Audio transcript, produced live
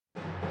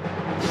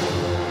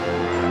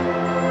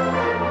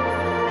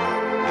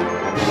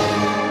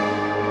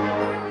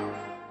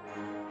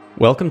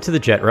Welcome to the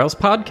JetRails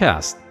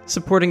podcast,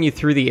 supporting you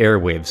through the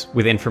airwaves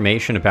with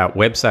information about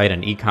website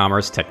and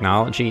e-commerce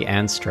technology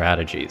and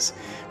strategies,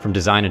 from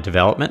design and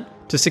development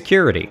to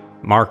security,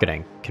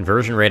 marketing,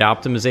 conversion rate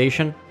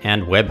optimization,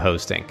 and web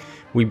hosting.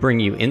 We bring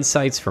you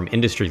insights from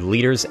industry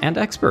leaders and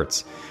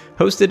experts.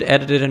 Hosted,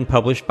 edited, and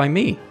published by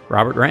me,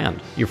 Robert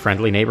Rand, your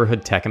friendly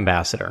neighborhood tech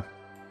ambassador.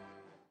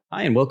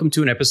 Hi, and welcome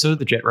to an episode of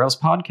the JetRails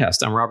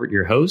podcast. I'm Robert,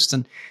 your host,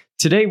 and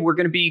today we're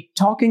going to be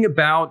talking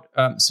about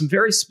some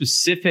very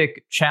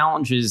specific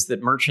challenges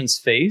that merchants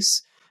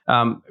face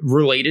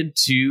related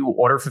to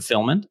order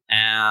fulfillment.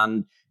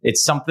 And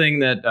it's something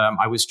that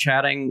I was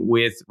chatting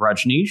with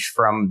Rajneesh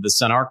from the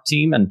Sunarch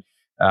team, and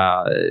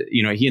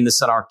he and the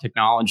Sunarch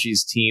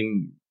Technologies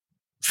team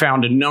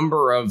found a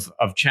number of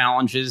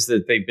challenges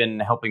that they've been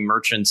helping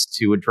merchants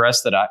to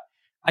address that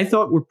I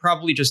thought were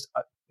probably just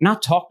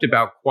not talked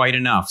about quite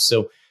enough.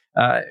 So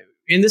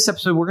in this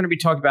episode, we're going to be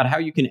talking about how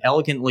you can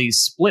elegantly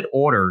split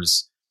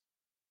orders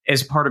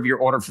as part of your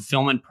order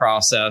fulfillment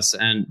process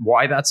and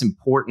why that's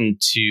important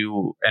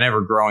to an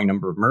ever-growing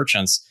number of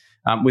merchants.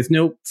 With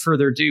no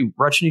further ado,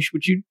 Rajneesh,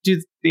 would you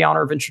do the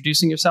honor of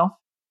introducing yourself?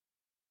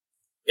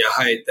 Yeah,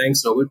 hi.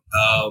 Thanks, Robert.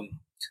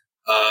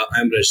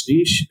 I'm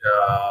Rajneesh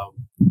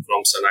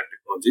from Sunarch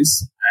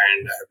Technologies,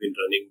 and I have been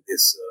running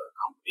this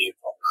company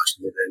for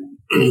last more than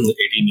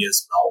 18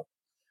 years now.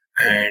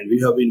 And we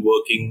have been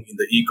working in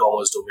the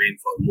e-commerce domain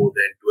for more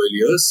than 12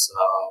 years,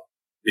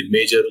 with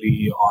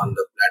majorly on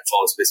the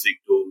platform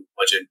specific to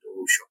Magento,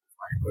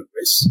 Shopify, and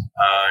WordPress.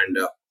 And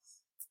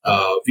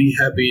we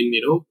have been,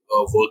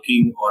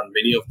 working on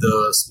many of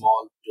the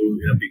small to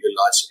bigger,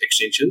 large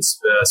extensions,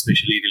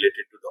 especially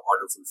related to the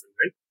order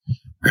fulfillment.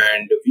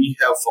 And we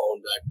have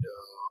found that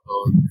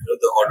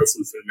the order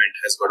fulfillment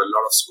has got a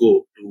lot of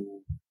scope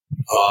to,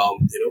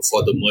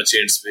 for the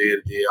merchants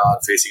where they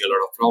are facing a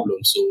lot of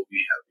problems. So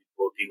we have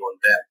working on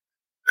them,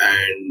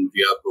 and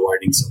we are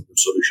providing some good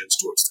solutions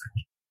towards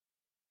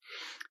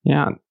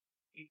that.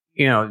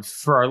 Yeah.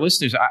 For our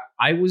listeners,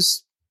 I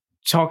was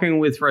talking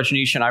with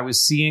Rajneesh, and I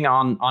was seeing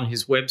on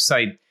his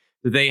website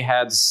that they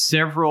had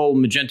several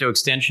Magento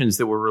extensions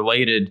that were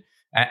related,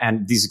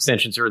 and these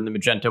extensions are in the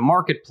Magento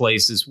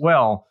marketplace as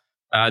well,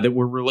 that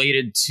were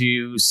related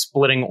to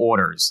splitting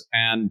orders.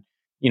 And,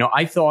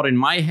 I thought in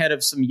my head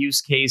of some use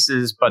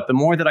cases, but the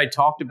more that I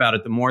talked about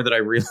it, the more that I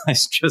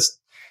realized just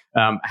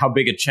how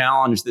big a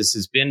challenge this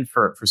has been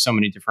for so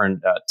many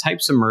different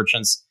types of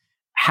merchants.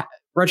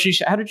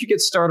 Rajneesh, how did you get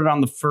started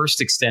on the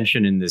first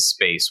extension in this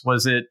space?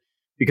 Was it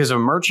because of a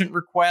merchant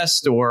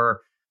request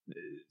or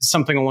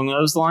something along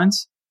those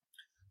lines?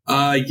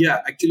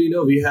 Actually,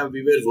 we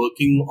were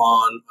working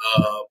on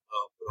a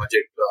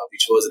project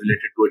which was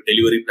related to a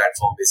delivery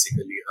platform,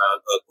 basically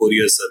a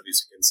courier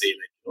service, you can say,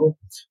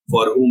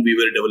 for whom we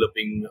were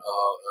developing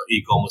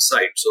e-commerce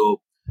site. So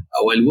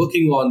while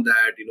working on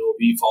that,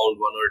 we found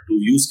one or two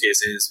use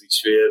cases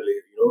which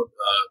were,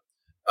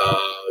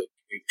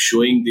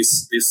 showing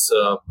this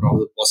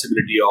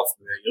possibility of,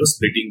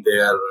 splitting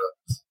their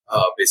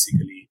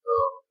basically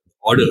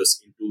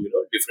orders into,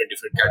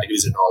 different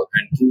categories and all.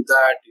 And through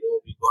that,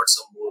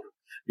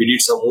 we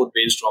did some more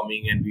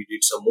brainstorming, and we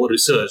did some more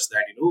research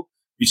that,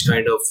 which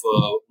kind of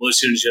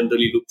merchants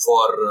generally look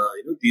for,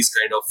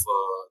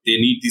 they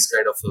need these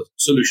kind of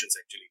solutions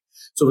actually.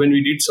 So when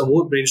we did some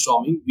more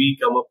brainstorming, we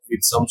come up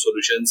with some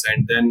solutions,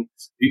 and then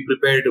we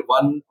prepared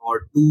one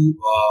or two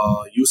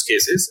use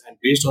cases. And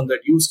based on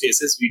that use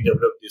cases, we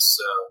developed this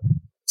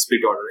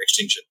split order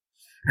extension.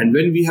 And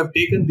when we have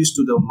taken this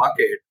to the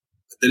market,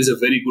 there is a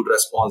very good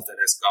response that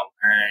has come.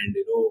 And,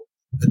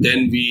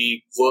 then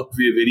we worked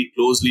very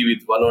closely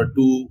with one or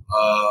two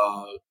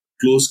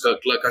close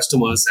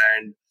customers,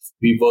 and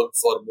we worked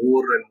for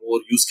more and more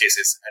use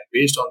cases. And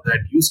based on that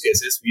use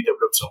cases, we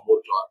developed some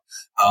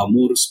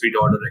more split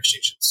order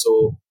extensions.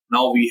 So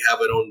now we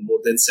have around more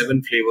than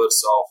 7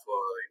 flavors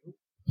of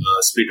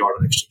split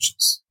order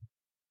extensions.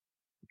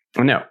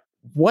 Now,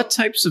 what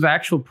types of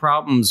actual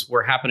problems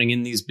were happening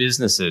in these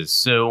businesses?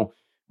 So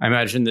I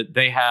imagine that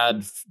they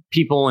had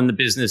people in the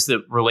business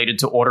that related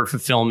to order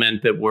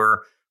fulfillment that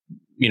were,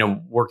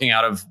 working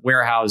out of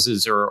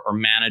warehouses or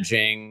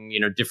managing,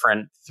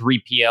 different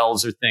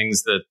 3PLs or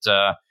things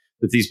that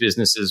these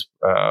businesses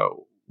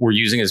were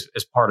using as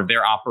part of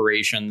their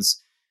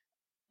operations.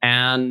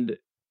 And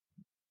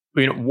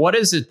what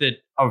is it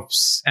that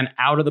an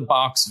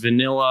out-of-the-box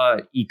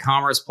vanilla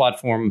e-commerce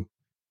platform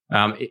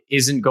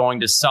isn't going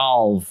to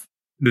solve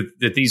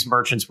that these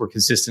merchants were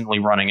consistently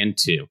running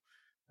into?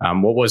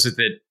 What was it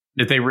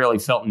that they really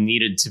felt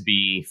needed to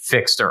be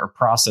fixed, or a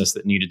process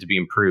that needed to be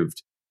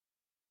improved?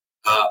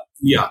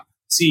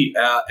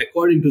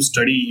 According to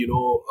study,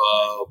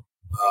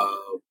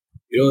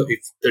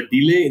 if the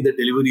delay in the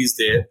delivery is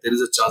there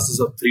is a chances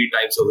of 3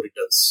 times of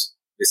returns.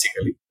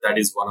 Basically, that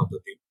is one of the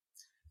things.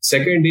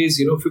 Second is,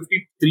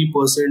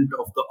 53%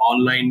 of the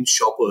online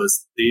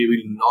shoppers, they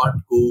will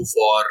not go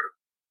for,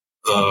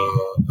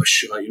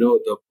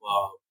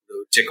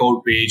 the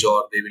checkout page,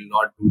 or they will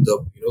not do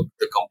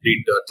the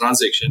complete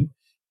transaction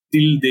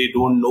till they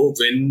don't know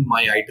when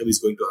my item is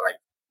going to arrive.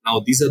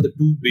 Now, these are the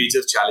two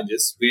major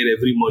challenges where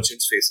every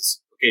merchant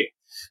faces. Okay.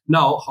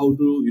 Now, how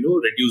to,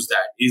 reduce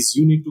that is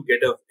you need to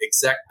get a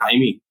exact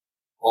timing,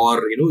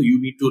 or, you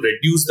need to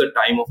reduce the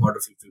time of order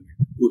fulfillment.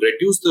 To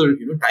reduce the,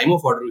 time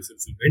of order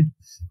fulfillment,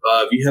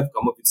 we have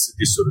come up with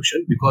this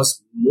solution,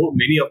 because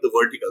many of the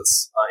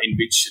verticals in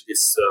which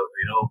this,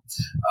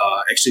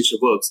 extension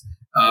works,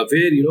 where,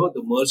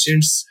 the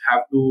merchants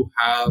have to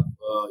have,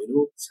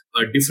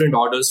 different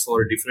orders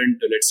for different,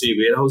 let's say,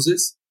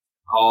 warehouses,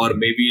 or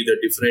maybe the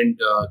different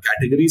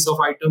categories of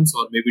items,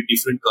 or maybe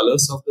different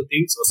colors of the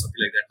things, or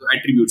something like that. So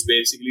attributes,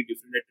 basically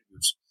different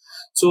attributes.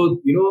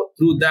 So,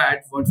 through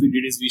that, what we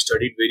did is we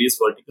studied various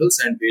verticals,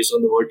 and based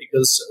on the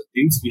verticals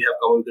things, we have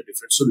come up with the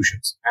different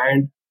solutions.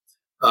 And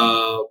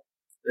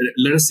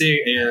let us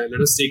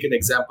take an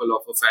example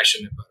of a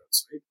fashion apparel,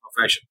 right? A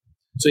fashion.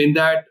 So in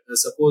that,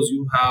 suppose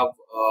you have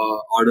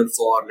order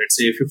for, let's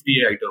say,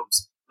 50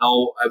 items.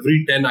 Now,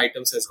 every 10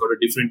 items has got a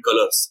different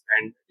colors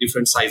and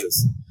different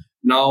sizes.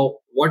 Now,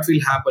 what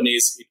will happen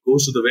is it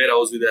goes to the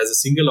warehouse as a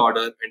single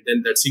order, and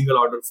then that single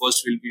order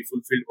first will be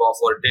fulfilled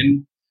for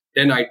 10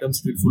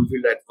 items will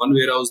fulfilled at one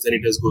warehouse, then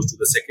it goes to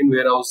the second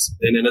warehouse,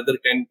 then another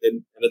 10,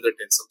 then another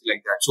 10, something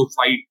like that. So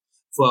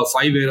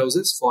five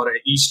warehouses for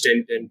each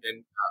 10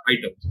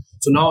 items.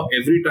 So now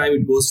every time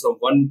it goes from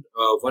one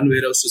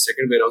warehouse to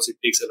second warehouse,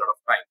 it takes a lot of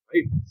time,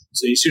 right?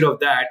 So instead of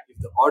that, if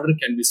the order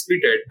can be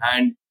splitted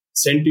and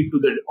sent it to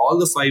all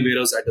the 5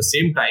 warehouses at the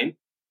same time,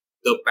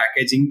 the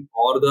packaging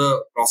or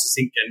the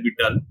processing can be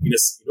done in a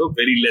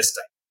very less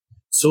time,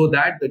 so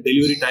that the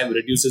delivery time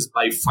reduces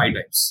by 5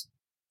 times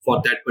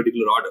for that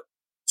particular order.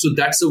 So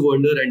that's a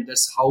wonder, and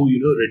that's how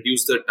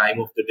reduce the time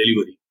of the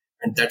delivery.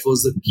 And that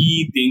was the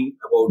key thing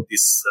about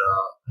this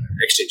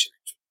extension.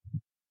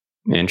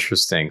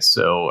 Interesting.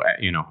 So,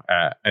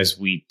 as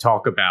we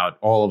talk about,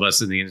 all of us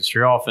in the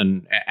industry,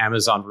 often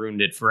Amazon ruined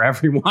it for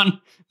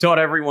everyone, taught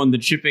everyone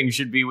that shipping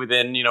should be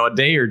within, a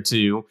day or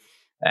two.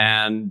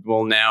 And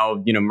well,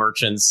 now,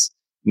 merchants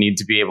need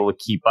to be able to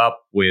keep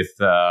up with,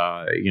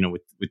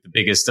 with the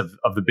biggest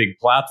of the big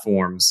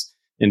platforms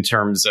in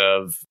terms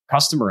of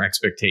customer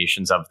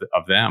expectations of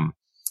them.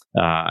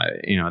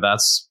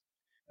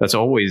 That's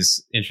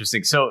always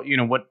interesting. So,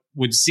 what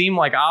would seem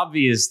like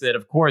obvious that,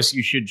 of course,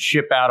 you should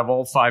ship out of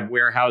all 5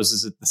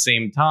 warehouses at the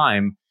same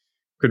time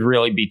could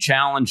really be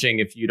challenging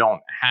if you don't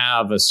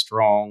have a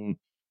strong,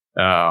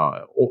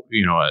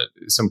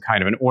 some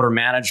kind of an order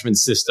management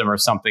system or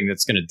something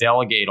that's going to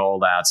delegate all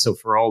that. So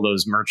for all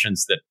those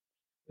merchants that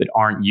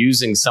aren't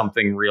using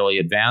something really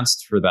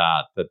advanced for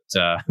that,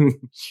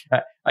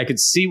 I could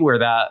see where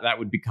that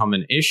would become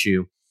an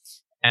issue.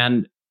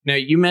 And now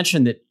you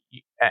mentioned that,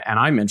 and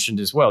I mentioned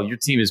as well, your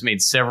team has made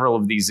several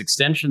of these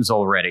extensions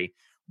already.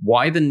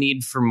 Why the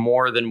need for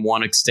more than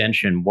one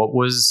extension?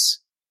 Were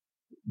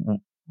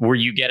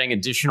you getting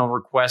additional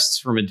requests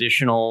from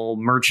additional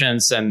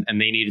merchants and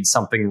they needed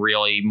something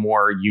really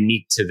more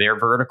unique to their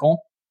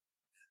vertical?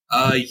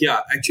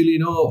 Yeah, actually,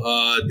 there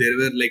were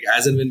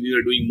as and when we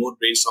were doing more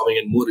brainstorming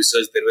and more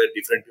research, there were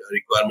different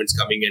requirements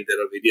coming, and there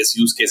are various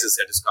use cases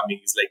that is coming.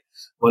 It's like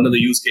one of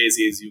the use cases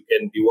is you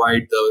can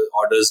divide the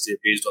orders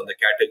based on the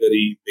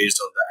category,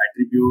 based on the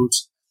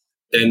attributes.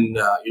 Then,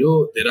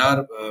 there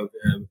are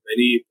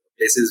many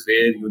places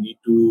where you need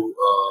to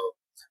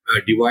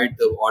divide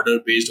the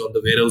order based on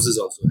the warehouses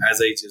also, as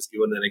I just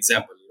given an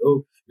example,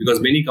 because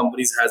many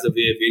companies has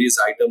various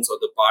items or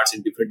the parts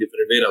in different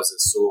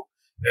warehouses. So,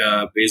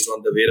 based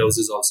on the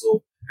warehouses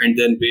also, and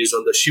then based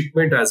on the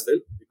shipment as well,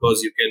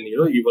 because you can,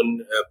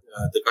 even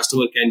the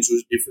customer can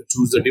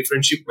choose a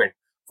different shipment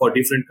for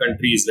different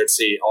countries, let's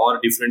say, or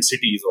different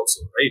cities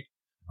also, right?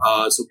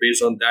 So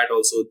based on that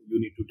also, you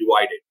need to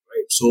divide it,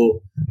 right?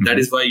 So that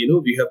is why,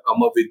 we have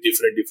come up with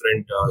different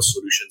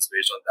solutions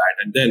based on that.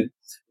 And then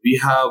we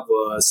have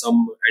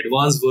some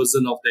advanced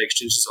version of the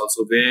extensions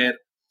also, where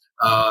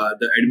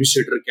the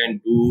administrator can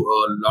do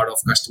a lot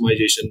of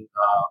customization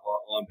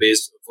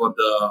based for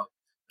the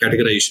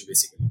categorization,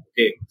 basically.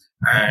 Okay,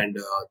 and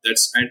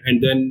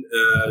then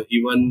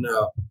even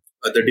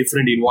the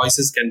different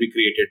invoices can be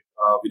created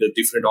with the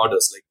different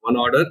orders. Like one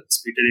order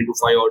split it into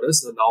 5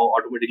 orders, so now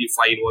automatically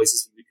 5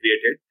 invoices will be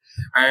created,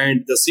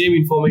 and the same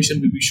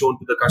information will be shown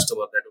to the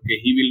customer. That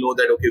he will know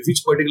that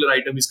which particular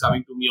item is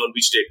coming to me on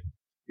which date,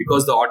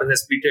 because the order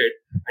has split it,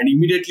 and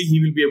immediately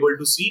he will be able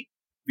to see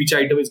which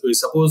item is going.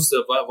 Suppose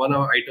one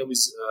item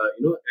is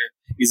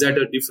is at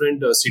a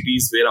different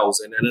city's warehouse,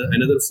 and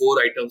another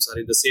 4 items are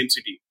in the same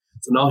city.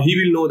 So now he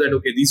will know that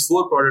these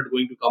 4 products are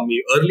going to come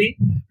me early,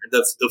 and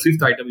the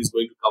 5th item is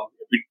going to come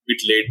a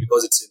bit late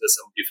because it's in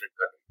some different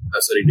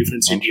country,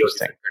 different city or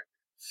different country.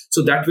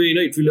 So that way,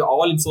 it will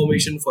all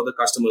information for the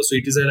customer. So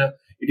it is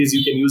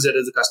you can use it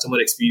as a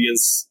customer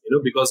experience,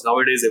 because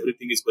nowadays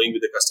everything is going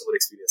with the customer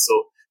experience.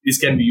 So this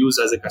can be used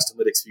as a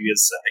customer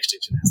experience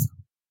extension as well.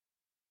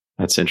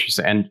 That's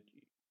interesting. And,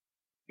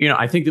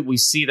 I think that we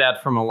see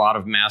that from a lot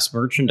of mass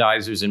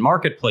merchandisers and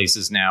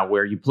marketplaces now,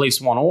 where you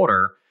place one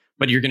order,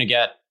 but you're going to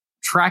get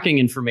tracking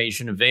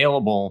information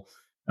available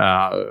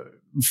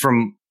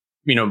from,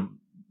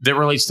 that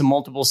relates to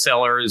multiple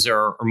sellers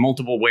or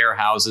multiple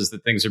warehouses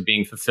that things are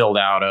being fulfilled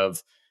out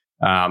of.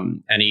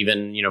 And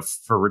even,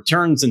 for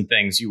returns and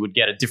things, you would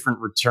get a different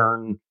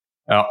return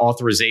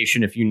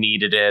authorization if you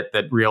needed it.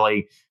 That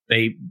really,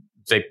 they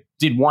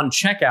did one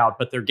checkout,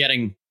 but they're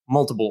getting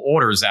multiple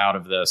orders out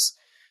of this.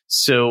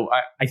 So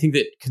I think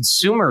that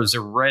consumers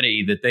are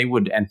ready, that they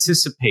would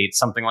anticipate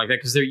something like that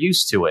because they're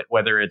used to it,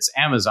 whether it's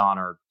Amazon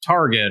or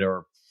Target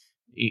or,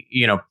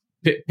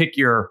 pick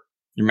your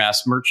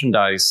mass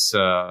merchandise,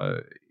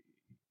 website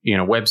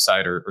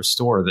or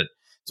store, that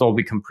it's all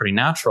become pretty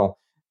natural.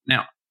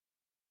 Now,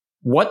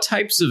 what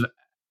types of,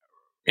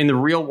 in the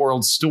real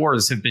world,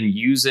 stores have been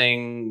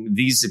using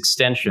these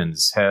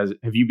extensions?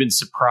 Have you been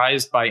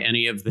surprised by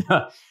any of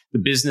the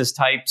business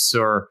types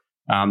or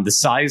the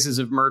sizes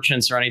of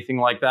merchants or anything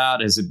like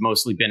that? Has it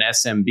mostly been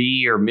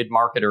SMB or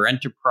mid-market or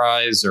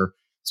enterprise or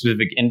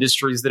specific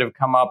industries that have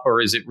come up,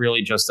 or is it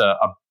really just a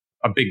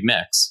big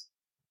mix?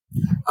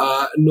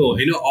 No,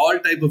 all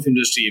type of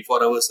industry.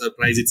 For our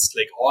surprise, it's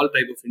like all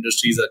type of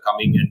industries are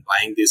coming and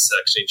buying this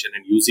extension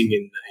and using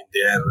in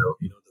their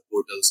the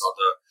portals or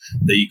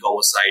the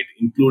e-commerce site,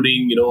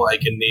 including I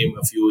can name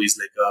a few is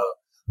like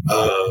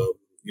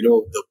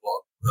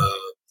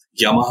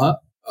Yamaha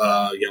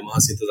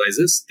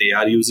synthesizers. They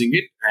are using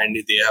it and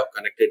they have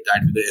connected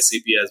that with the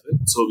SAP as well.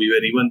 So we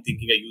were even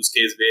thinking a use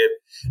case where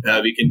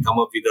we can come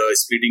up with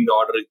splitting the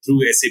order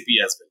through SAP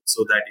as well,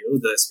 so that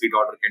the split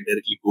order can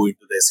directly go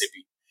into the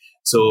SAP.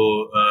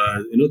 So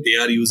they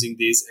are using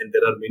this, and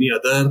there are many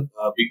other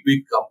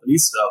big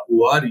companies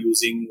who are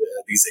using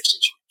these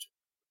extensions.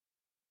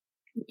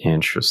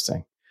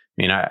 Interesting.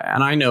 I mean,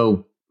 I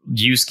know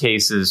use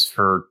cases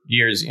for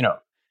years.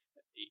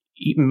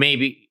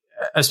 Maybe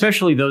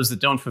especially those that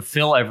don't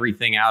fulfill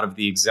everything out of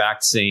the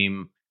exact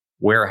same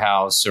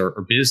warehouse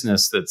or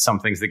business. That some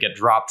things that get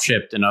drop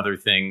shipped and other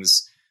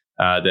things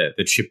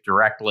that ship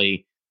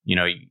directly.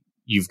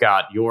 You've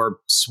got your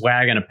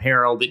swag and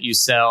apparel that you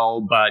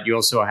sell, but you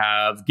also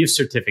have gift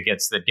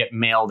certificates that get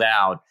mailed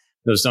out.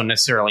 Those don't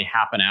necessarily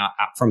happen out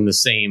from the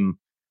same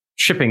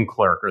shipping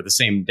clerk or the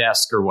same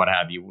desk or what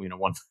have you.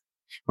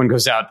 One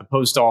goes out the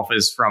post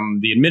office from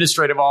the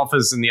administrative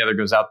office and the other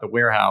goes out the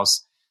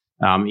warehouse.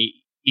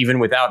 Even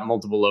without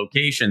multiple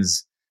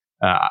locations,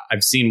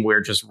 I've seen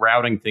where just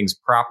routing things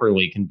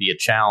properly can be a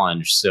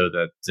challenge, so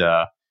that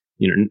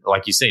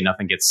like you say,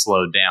 nothing gets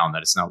slowed down,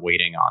 that it's not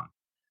waiting on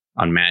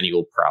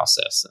manual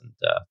process and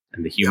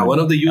the human. Yeah, one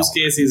of the use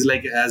cases is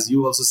like, as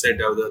you also said,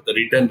 the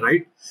return,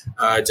 right?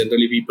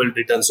 Generally people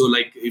return. So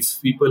like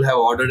if people have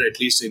ordered at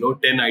least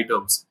 10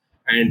 items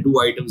and 2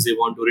 items they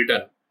want to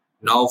return,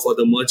 now for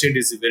the merchant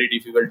it's very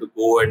difficult to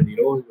go and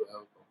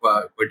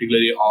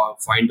particularly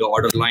find the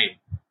order line,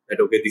 that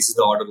okay, this is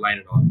the order line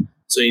and all.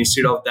 So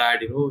instead of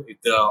that, if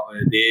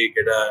they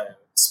get a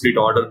split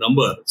order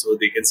number, so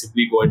they can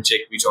simply go and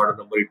check which order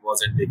number it was,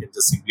 and they can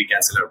just simply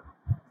cancel out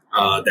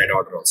that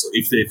order also,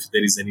 if there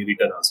is any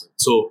return also.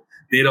 So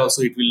there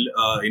also it will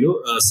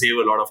save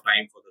a lot of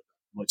time for the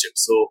merchant.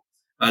 So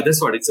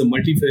that's what it's a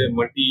multi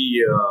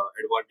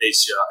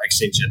advantage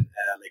extension,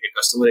 like a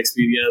customer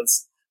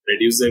experience,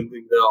 reducing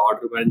the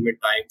order management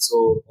time.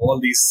 So all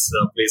these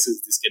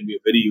places, this can be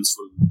a very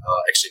useful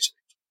extension.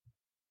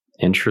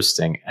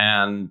 Interesting.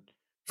 And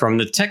from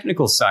the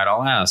technical side,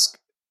 I'll ask,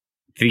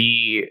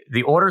 the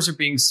orders are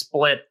being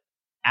split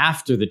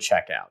after the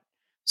checkout.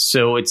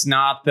 So it's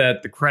not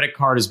that the credit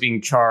card is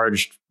being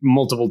charged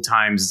multiple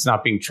times. It's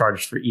not being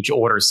charged for each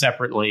order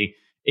separately.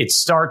 It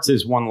starts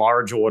as one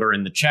large order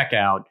in the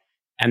checkout,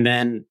 and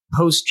then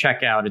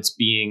post-checkout, it's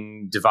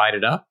being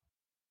divided up?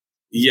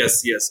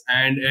 Yes.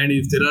 And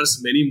if there are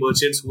many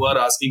merchants who are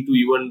asking to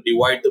even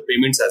divide the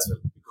payments as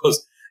well,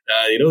 because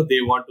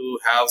they want to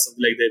have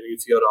something like that.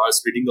 If you are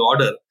splitting the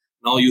order,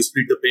 now you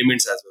split the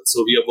payments as well.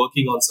 So we are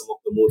working on some of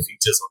the more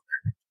features on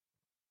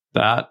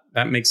that.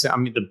 That makes sense. I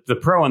mean, the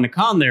pro and the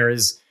con there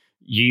is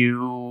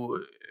you're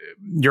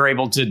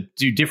able to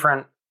do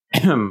different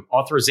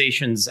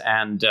authorizations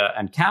and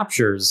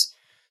captures,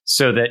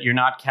 so that you're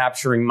not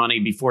capturing money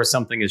before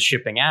something is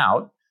shipping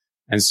out,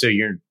 and so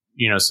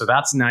so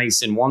that's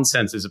nice in one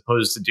sense, as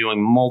opposed to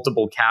doing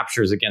multiple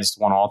captures against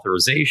one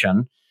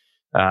authorization.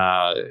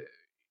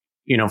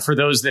 For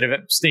those that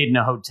have stayed in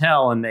a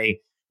hotel and they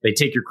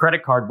take your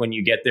credit card when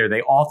you get there,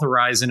 they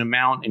authorize an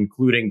amount,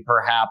 including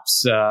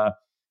perhaps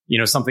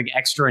something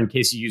extra in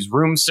case you use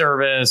room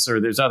service or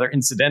there's other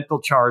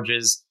incidental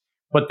charges.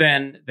 But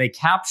then they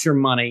capture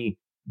money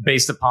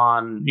based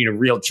upon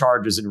real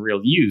charges and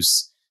real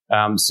use.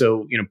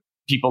 So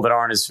people that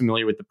aren't as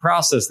familiar with the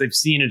process, they've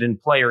seen it in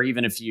play. Or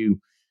even if you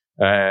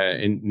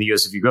in the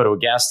US, if you go to a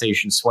gas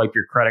station, swipe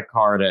your credit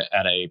card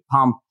at a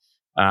pump,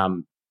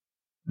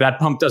 that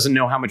pump doesn't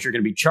know how much you're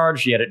going to be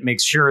charged yet. It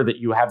makes sure that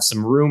you have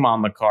some room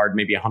on the card,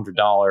 maybe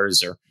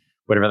 $100 or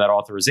whatever that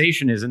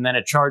authorization is, and then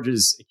it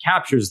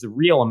captures the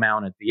real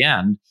amount at the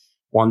end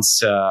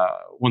once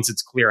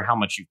it's clear how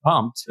much you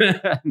pumped.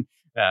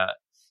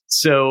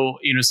 So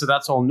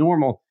that's all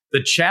normal.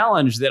 The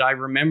challenge that I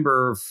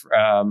remember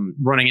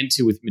running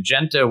into with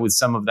Magento with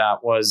some of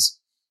that was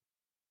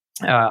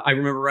I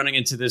remember running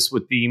into this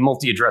with the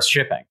multi-address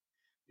shipping,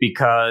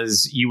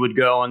 because you would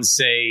go and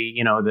say,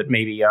 that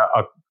maybe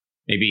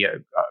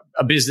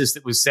a business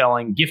that was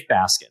selling gift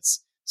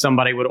baskets,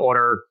 somebody would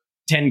order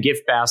 10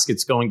 gift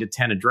baskets going to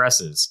 10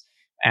 addresses,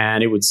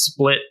 and it would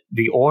split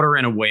the order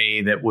in a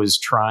way that was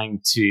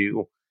trying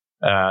to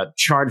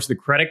charge the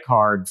credit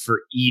card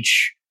for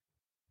each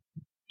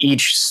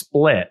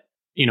split,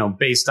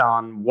 based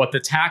on what the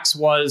tax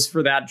was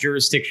for that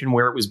jurisdiction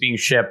where it was being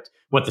shipped,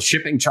 what the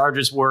shipping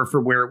charges were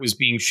for where it was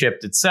being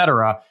shipped, et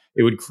cetera.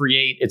 It would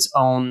create its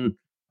own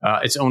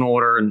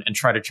order and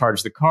try to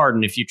charge the card.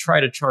 And if you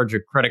try to charge a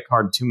credit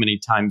card too many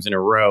times in a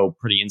row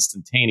pretty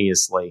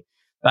instantaneously,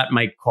 that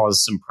might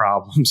cause some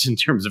problems in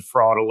terms of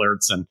fraud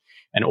alerts and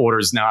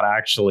orders not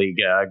actually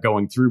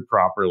going through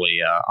properly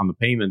on the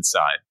payment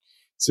side.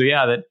 So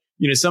yeah, that,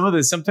 some of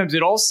this, sometimes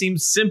it all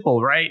seems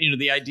simple, right?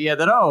 The idea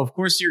that, of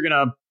course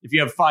if you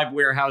have 5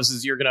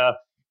 warehouses, you're going to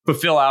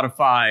fulfill out of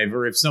 5.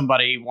 Or if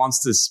somebody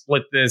wants to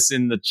split this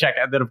in the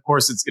checkout, then of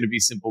course it's going to be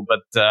simple,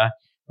 but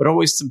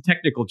always some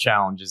technical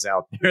challenges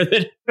out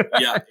there.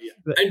 Yeah.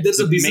 And there's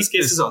a business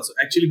cases also.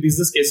 Actually,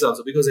 business cases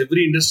also, because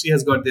every industry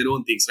has got their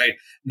own things, right?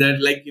 That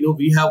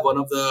we have one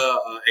of the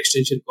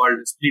extension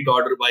called split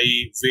order by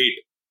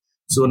weight.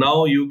 So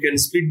now you can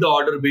split the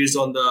order based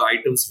on the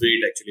items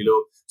weight, actually.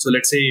 So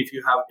let's say if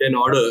you have 10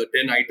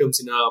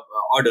 items in a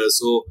order.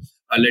 So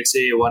let's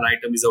say one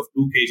item is of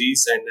 2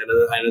 kgs and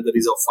another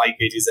is of 5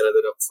 kgs,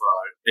 another of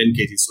 10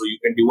 kgs. So you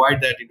can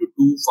divide that into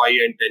 2, 5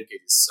 and 10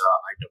 kgs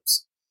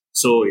items.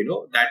 So,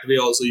 that way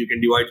also you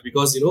can divide,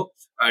 because,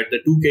 at the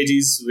 2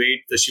 kgs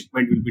weight, the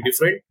shipment will be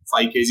different.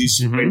 5 kgs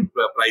shipment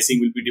pricing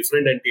will be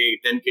different, and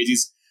 10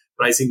 kgs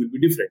pricing will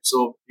be different.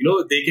 So,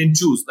 they can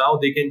choose. Now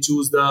they can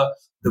choose the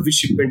which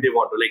shipment they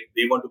want to. Like,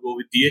 they want to go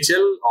with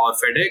DHL or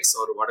FedEx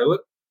or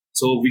whatever.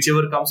 So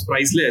whichever comes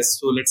priceless.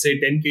 So let's say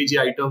 10 kg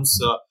items,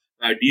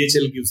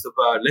 DHL gives the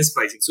less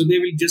pricing. So they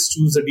will just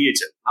choose the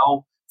DHL.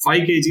 Now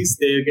 5 kgs,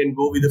 they can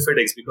go with the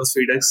FedEx, because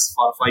FedEx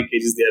for 5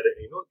 kgs,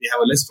 they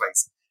have a less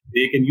price.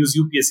 They can use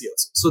UPSC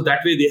also. So that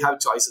way they have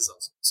choices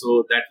also.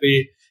 So that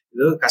way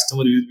the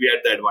customer will be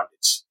at the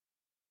advantage.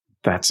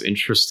 That's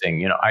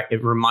interesting.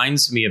 It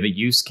reminds me of a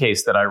use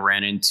case that I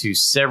ran into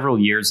several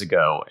years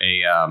ago.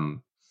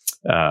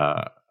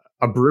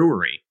 A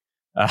brewery.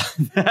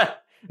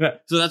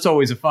 So that's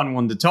always a fun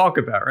one to talk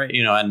about, right?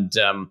 And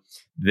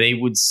they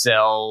would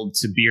sell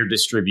to beer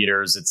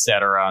distributors, et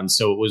cetera. And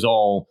so it was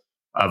all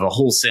of a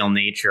wholesale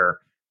nature,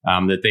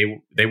 that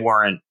they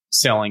weren't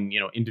selling,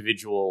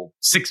 individual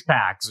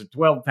 6-packs or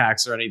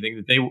 12-packs or anything.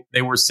 That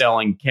they were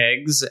selling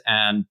kegs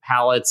and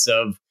pallets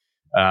of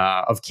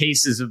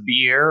cases of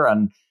beer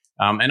and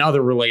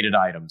other related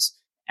items.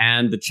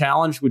 And the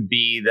challenge would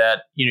be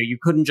that, you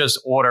couldn't just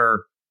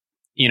order,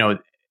 an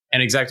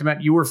exact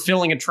amount. You were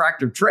filling a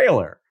tractor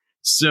trailer.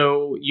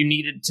 So you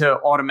needed to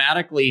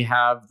automatically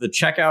have the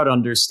checkout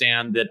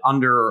understand that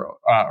under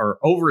or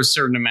over a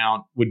certain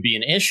amount would be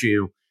an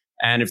issue.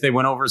 And if they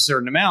went over a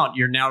certain amount,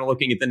 you're now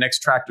looking at the next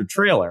tractor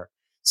trailer.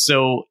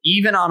 So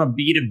even on a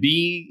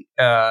B2B,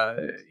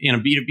 in a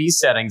B2B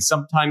setting,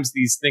 sometimes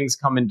these things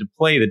come into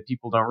play that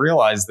people don't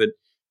realize that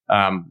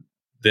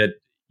that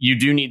you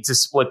do need to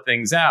split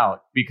things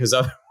out, because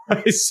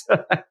otherwise,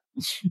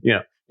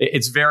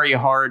 it's very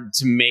hard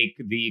to make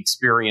the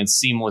experience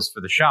seamless for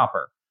the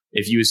shopper.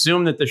 If you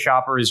assume that the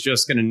shopper is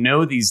just going to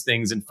know these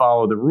things and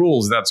follow the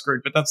rules, that's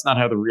great. But that's not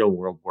how the real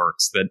world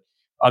works. That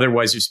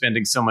otherwise you're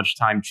spending so much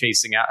time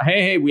chasing out,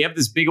 hey, we have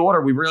this big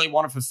order. We really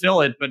want to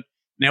fulfill it, but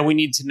now we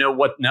need to know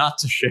what not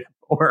to ship,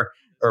 or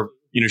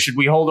should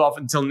we hold off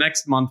until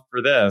next month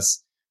for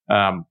this,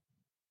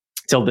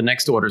 till the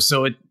next order.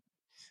 So it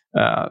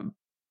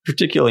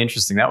particularly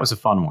interesting. That was a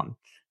fun one.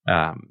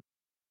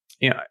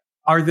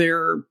 Are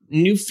there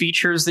new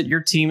features that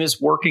your team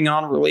is working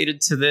on related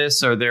to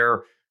this? Are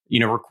there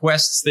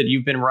requests that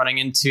you've been running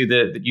into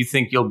that you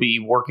think you'll be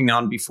working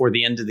on before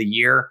the end of the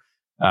year?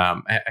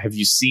 Have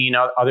you seen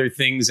other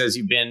things as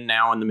you've been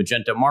now in the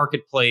Magento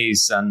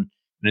marketplace and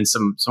in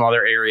some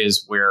other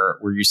areas where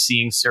you're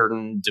seeing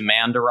certain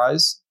demand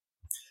arise?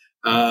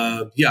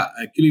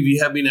 Actually, we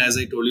have been, as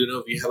I told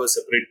you, we have a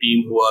separate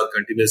team who are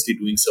continuously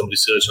doing some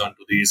research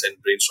onto this and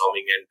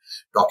brainstorming and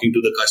talking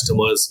to the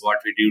customers. What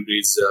we do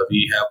is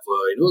we have,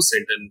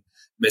 sent in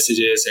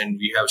messages, and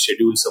we have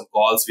scheduled some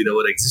calls with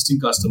our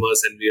existing customers,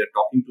 and we are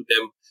talking to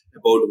them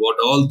about what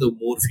all the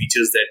more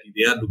features that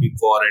they are looking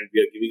for, and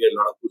we are giving a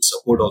lot of good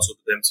support also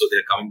to them. So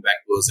they're coming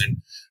back to us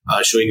and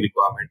showing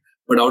requirement.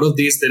 But out of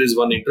this, there is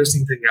one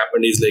interesting thing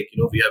happened is we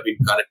have been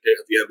connected,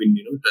 we have been,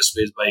 touched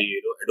base by,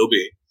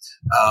 Adobe,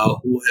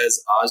 who has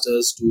asked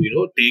us to,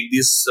 take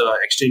this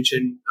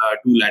extension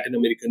to Latin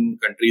American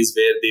countries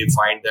where they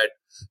find that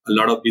a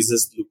lot of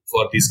business look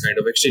for this kind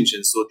of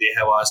extensions. So they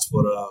have asked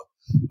for,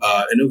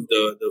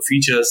 the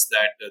features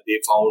that they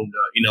found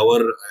in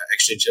our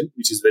extension,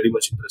 which is very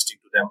much interesting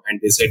to them.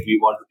 And they said, we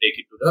want to take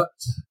it to the,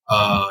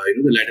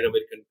 the Latin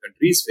American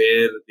countries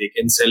where they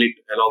can sell it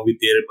along with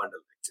their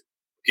bundle. Actually.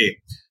 Okay.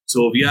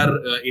 So we are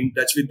in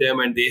touch with them,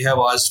 and they have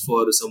asked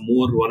for some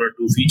more 1 or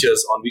 2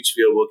 features on which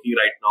we are working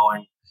right now.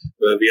 And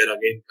we are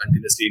again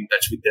continuously in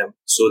touch with them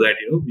so that,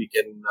 we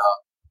can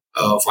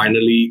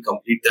finally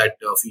complete that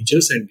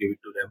features and give it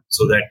to them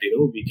so that,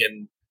 we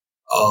can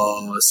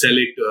sell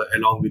it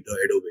along with the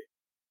Adobe.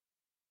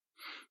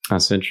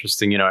 That's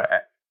interesting.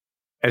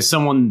 As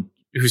someone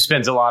who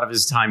spends a lot of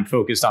his time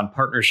focused on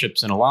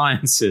partnerships and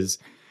alliances,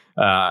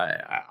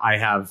 I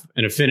have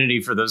an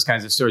affinity for those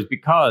kinds of stories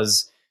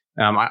because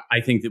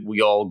I think that we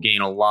all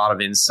gain a lot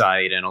of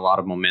insight and a lot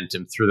of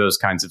momentum through those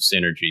kinds of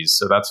synergies.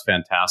 So that's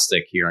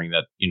fantastic hearing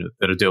that,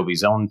 that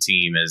Adobe's own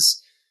team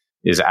is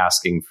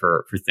asking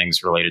for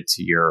things related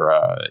to your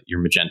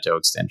Magento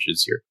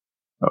extensions.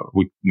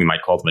 We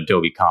might call them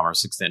Adobe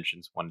Commerce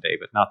extensions one day,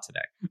 but not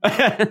today.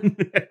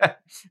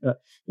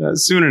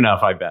 Soon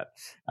enough, I bet.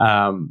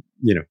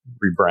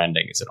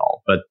 Rebranding isn't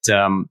all, but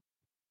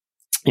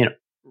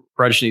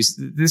Rajneesh,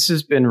 this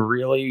has been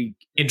really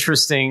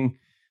interesting.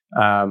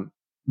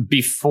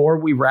 Before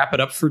we wrap it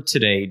up for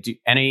today,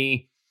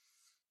 any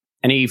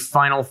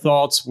final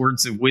thoughts,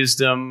 words of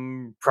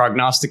wisdom,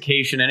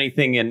 prognostication,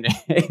 anything in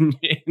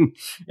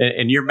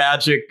your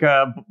magic,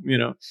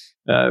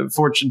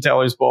 fortune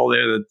teller's ball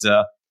there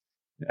that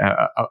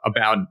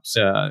about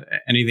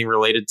anything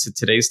related to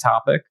today's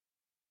topic?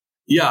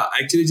 Yeah,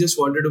 actually, just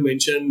wanted to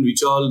mention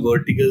which all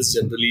verticals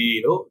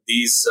generally,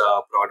 these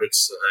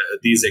products,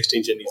 these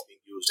extension is being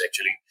used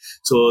actually.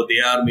 So they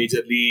are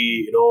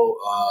majorly,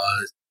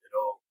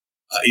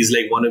 is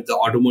like one of the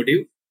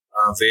automotive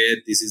where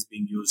this is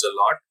being used a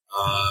lot.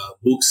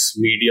 Books,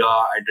 media,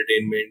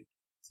 entertainment,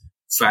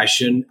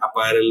 fashion,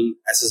 apparel,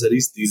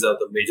 accessories. These are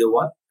the major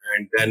one.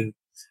 And then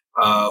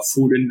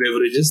food and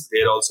beverages.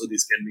 There also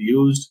this can be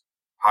used.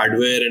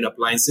 Hardware and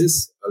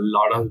appliances. A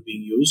lot of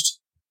being used.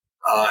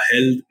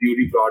 Health,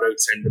 beauty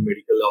products, and the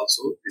medical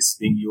also is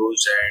being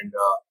used. And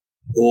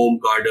home,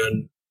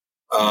 garden,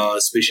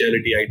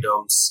 specialty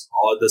items,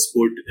 or the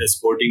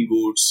sporting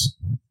goods,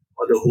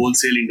 or the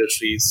wholesale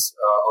industries,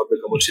 or the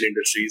commercial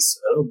industries.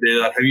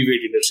 There are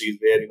heavyweight industries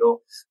where,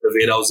 the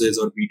warehouses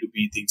or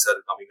B2B things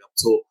are coming up.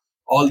 So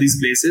all these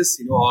places,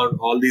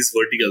 all these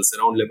verticals,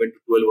 around 11 to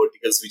 12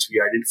 verticals, which we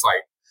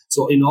identified.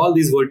 So in all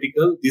these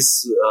verticals,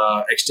 this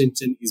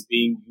extension is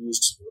being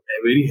used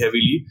very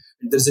heavily.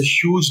 And there's a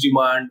huge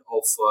demand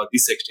of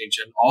this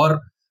extension,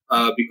 or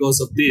because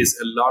of this,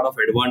 a lot of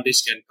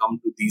advantage can come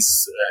to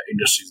these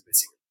industries,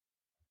 basically.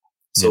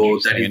 So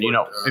that is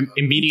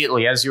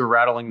immediately as you were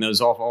rattling those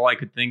off, all I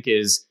could think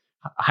is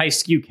high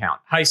SKU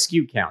count. Yes.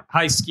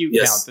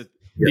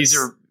 These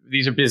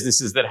are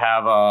businesses that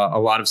have a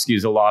lot of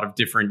SKUs, a lot of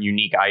different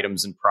unique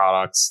items and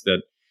products.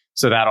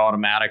 So that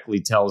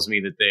automatically tells me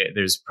that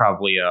there's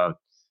probably a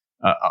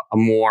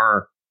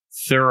more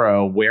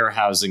thorough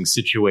warehousing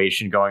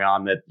situation going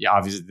on. That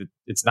obviously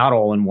it's not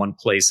all in one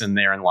place, and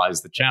therein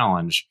lies the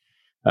challenge.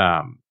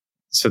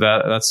 So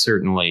that's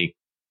certainly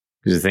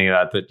because the thing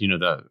about that,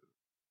 the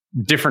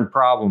different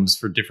problems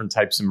for different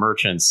types of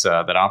merchants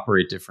that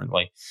operate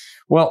differently.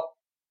 Well,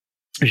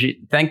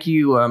 thank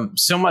you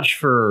so much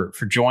for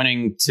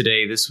joining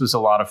today. This was a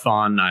lot of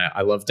fun. I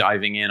love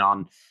diving in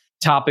on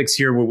topics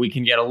here where we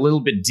can get a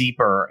little bit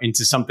deeper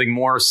into something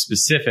more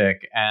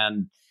specific.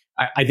 And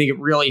I think it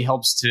really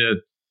helps to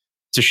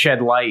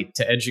shed light,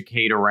 to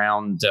educate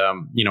around,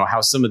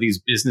 how some of these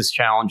business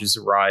challenges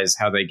arise,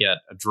 how they get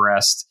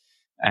addressed.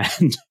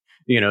 And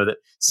that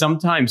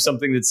sometimes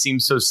something that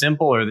seems so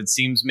simple, or that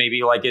seems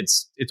maybe like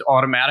it's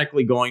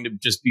automatically going to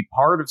just be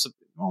part of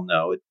something. Well,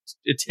 no,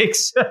 it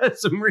takes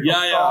some real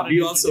thought.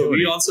 We also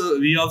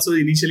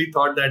initially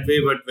thought that way,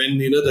 but when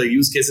the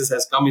use cases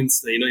has come in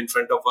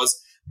front of us,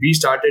 we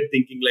started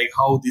thinking like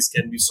how this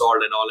can be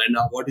solved and all, and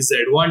what is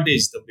the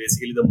advantage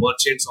basically the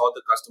merchants or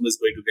the customer is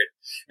going to get.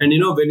 And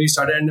when we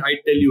started, and I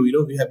tell you,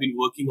 we have been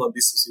working on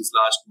this since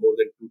last more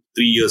than 2-3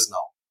 years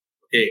now.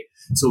 Okay,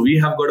 so we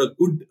have got a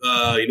good,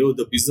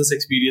 the business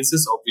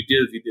experiences of with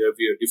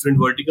different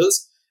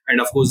verticals,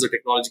 and of course the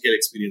technological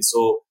experience.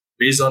 So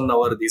based on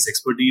this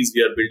expertise,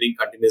 we are building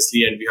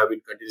continuously, and we have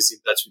been continuously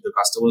in touch with the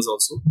customers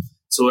also.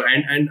 So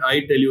and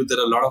I tell you, there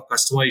are a lot of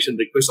customization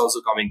requests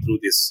also coming through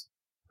this,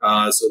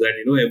 so that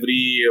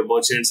every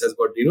merchant has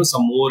got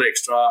some more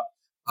extra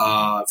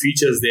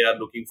features they are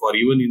looking for,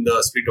 even in the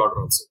split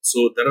order also.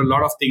 So there are a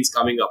lot of things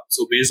coming up.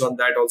 So based on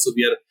that, also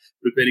we are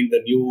preparing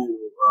the new,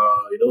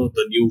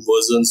 the new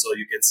versions, or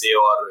you can say,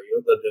 or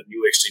the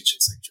new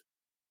extensions actually.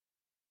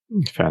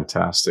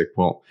 Fantastic.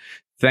 Well,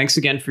 thanks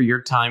again for your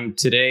time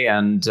today,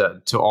 and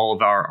to all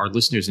of our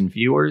listeners and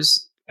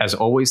viewers. As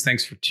always,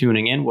 thanks for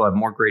tuning in. We'll have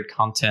more great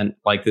content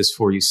like this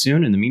for you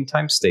soon. In the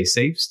meantime, stay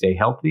safe, stay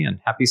healthy, and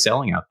happy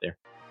selling out there.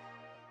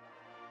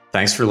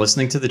 Thanks for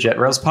listening to the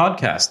JetRails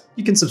podcast.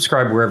 You can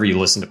subscribe wherever you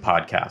listen to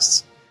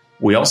podcasts.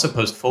 We also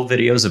post full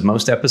videos of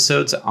most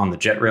episodes on the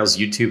JetRails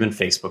YouTube and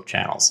Facebook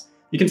channels.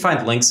 You can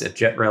find links at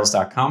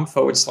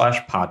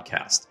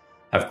jetrails.com/podcast.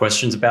 Have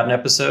questions about an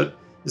episode?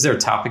 Is there a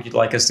topic you'd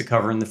like us to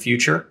cover in the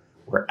future?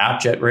 We're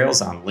at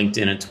JetRails on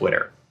LinkedIn and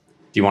Twitter.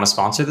 Do you want to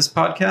sponsor this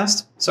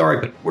podcast?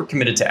 Sorry, but we're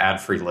committed to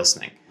ad-free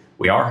listening.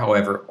 We are,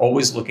 however,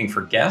 always looking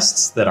for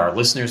guests that our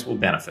listeners will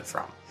benefit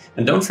from.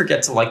 And don't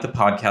forget to like the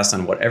podcast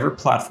on whatever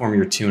platform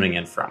you're tuning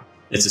in from.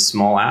 It's a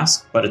small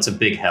ask, but it's a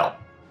big help.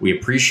 We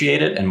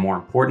appreciate it, and more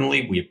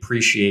importantly, we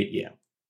appreciate you.